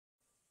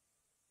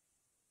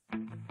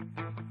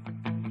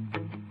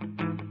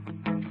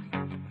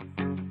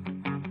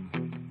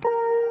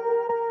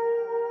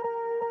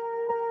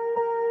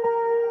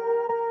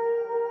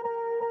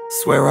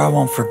Swear I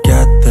won't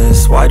forget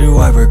this, why do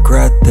I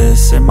regret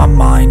this? In my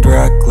mind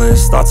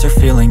reckless, thoughts are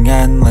feeling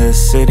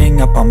endless. Sitting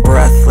up, I'm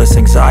breathless,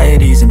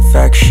 anxiety's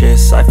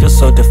infectious. I feel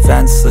so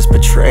defenseless,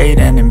 betrayed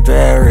and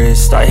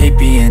embarrassed. I hate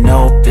being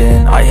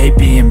open, I hate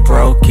being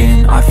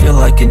broken. I feel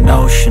like an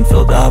ocean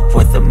filled up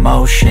with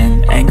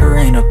emotion. Anger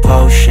ain't a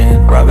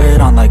potion, rub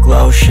it on like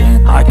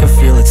lotion. I can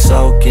feel it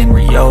soaking,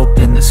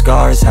 reopen, the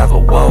scars have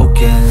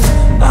awoken.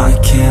 I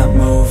can't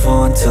move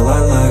on till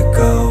I let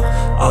go.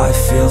 I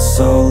feel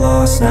so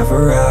lost,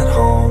 never at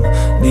home.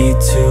 Need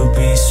to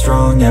be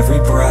strong, every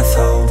breath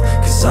hold.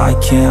 Cause I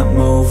can't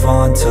move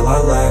on till I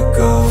let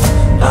go.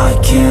 I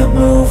can't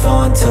move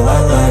on till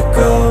I let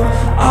go.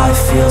 I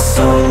feel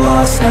so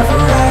lost, never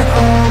at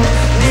home.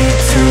 Need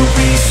to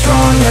be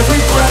strong,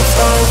 every breath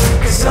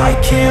hold. Cause I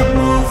can't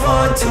move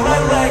on till I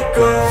let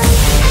go.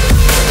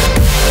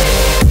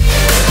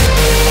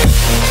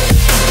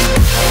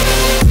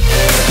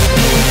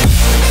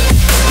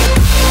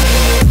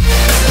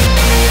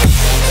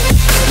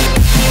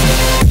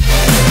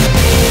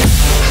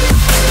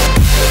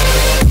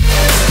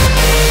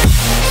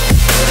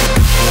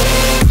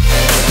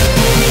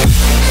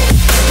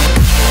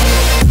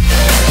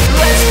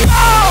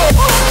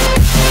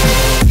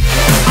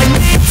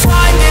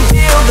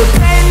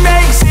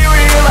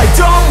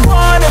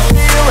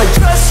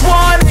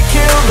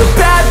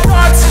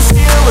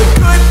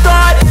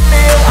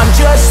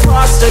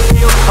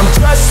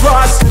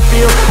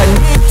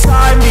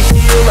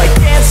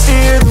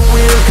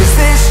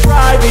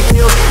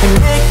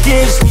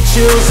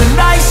 A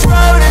nice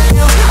road it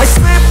feels. I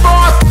slip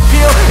off the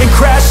peel and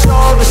crash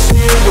all the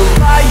steel.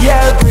 Will I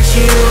ever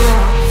heal?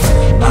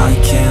 I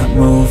can't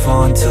move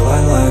on till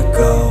I let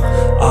go.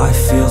 I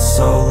feel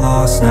so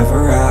lost,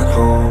 never at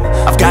home.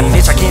 I've got an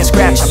itch I can't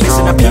scratch. I'm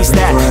missing a piece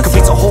that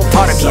completes a whole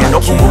part of me. An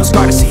open wound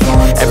scar to see.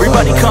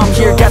 Everybody come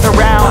here, gather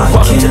round.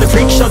 Welcome to the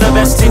freak show, the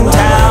best in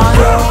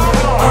town.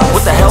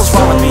 What the hell's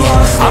wrong with me?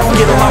 I don't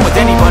get along with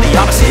anybody,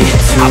 honestly.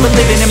 I've been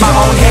living in my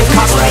own head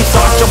constantly.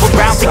 Thoughts jumble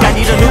around, think I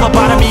need a new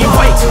lobotomy.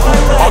 Wait,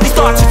 all these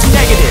thoughts are too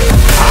negative.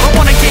 I don't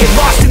wanna get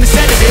lost in the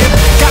sedative.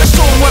 Gotta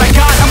show them what I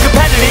got, I'm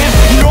competitive.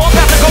 You know I'm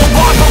about to go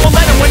wrong, but won't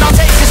let them win. I'll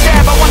take the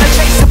stab, I wanna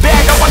chase the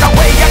bag. I wanna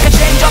way, I can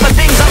change all the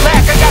things I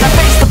lack. I gotta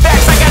face the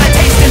facts, I gotta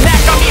taste and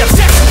act. Got me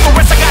obsessed with the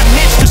rest, I got an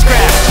itch to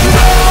scratch.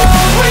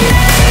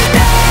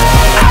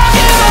 I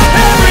give up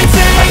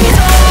everything.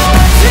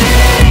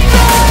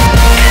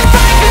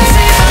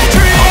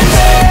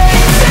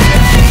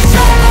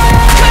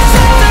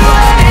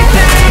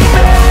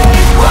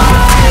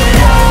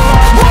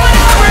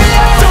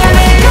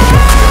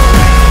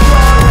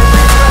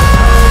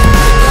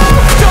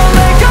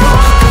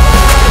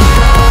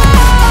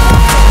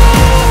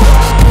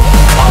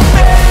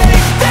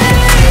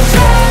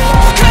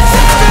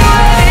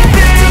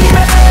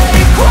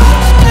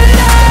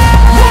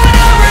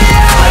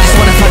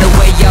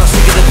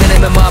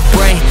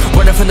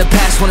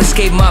 Wanna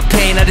escape my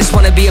pain, I just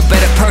wanna be a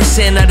better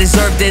person. I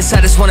deserve this, I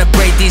just wanna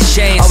break these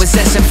chains. Always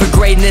asking for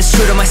greatness,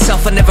 true to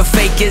myself, I never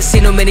fake it.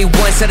 Seen too many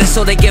once that I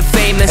so they get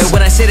famous. And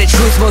when I say the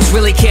truth, most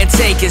really can't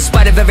take it. In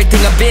spite of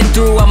everything I've been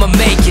through, I'ma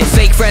make it.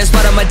 Fake friends,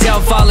 but on my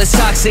downfall is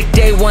toxic.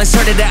 Day one,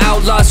 started the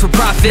outlaws for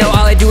profit. Now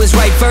all I do is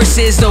write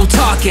verses, no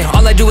talking.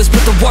 All I do is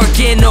put the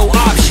work in, no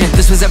option.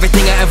 This was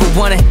everything I ever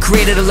wanted.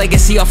 Created a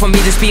legacy off of me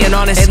just being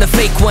honest. And the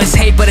fake ones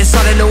hate, but it's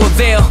all to no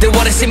avail. They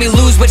wanna see me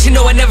lose, but you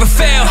know I never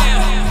fail.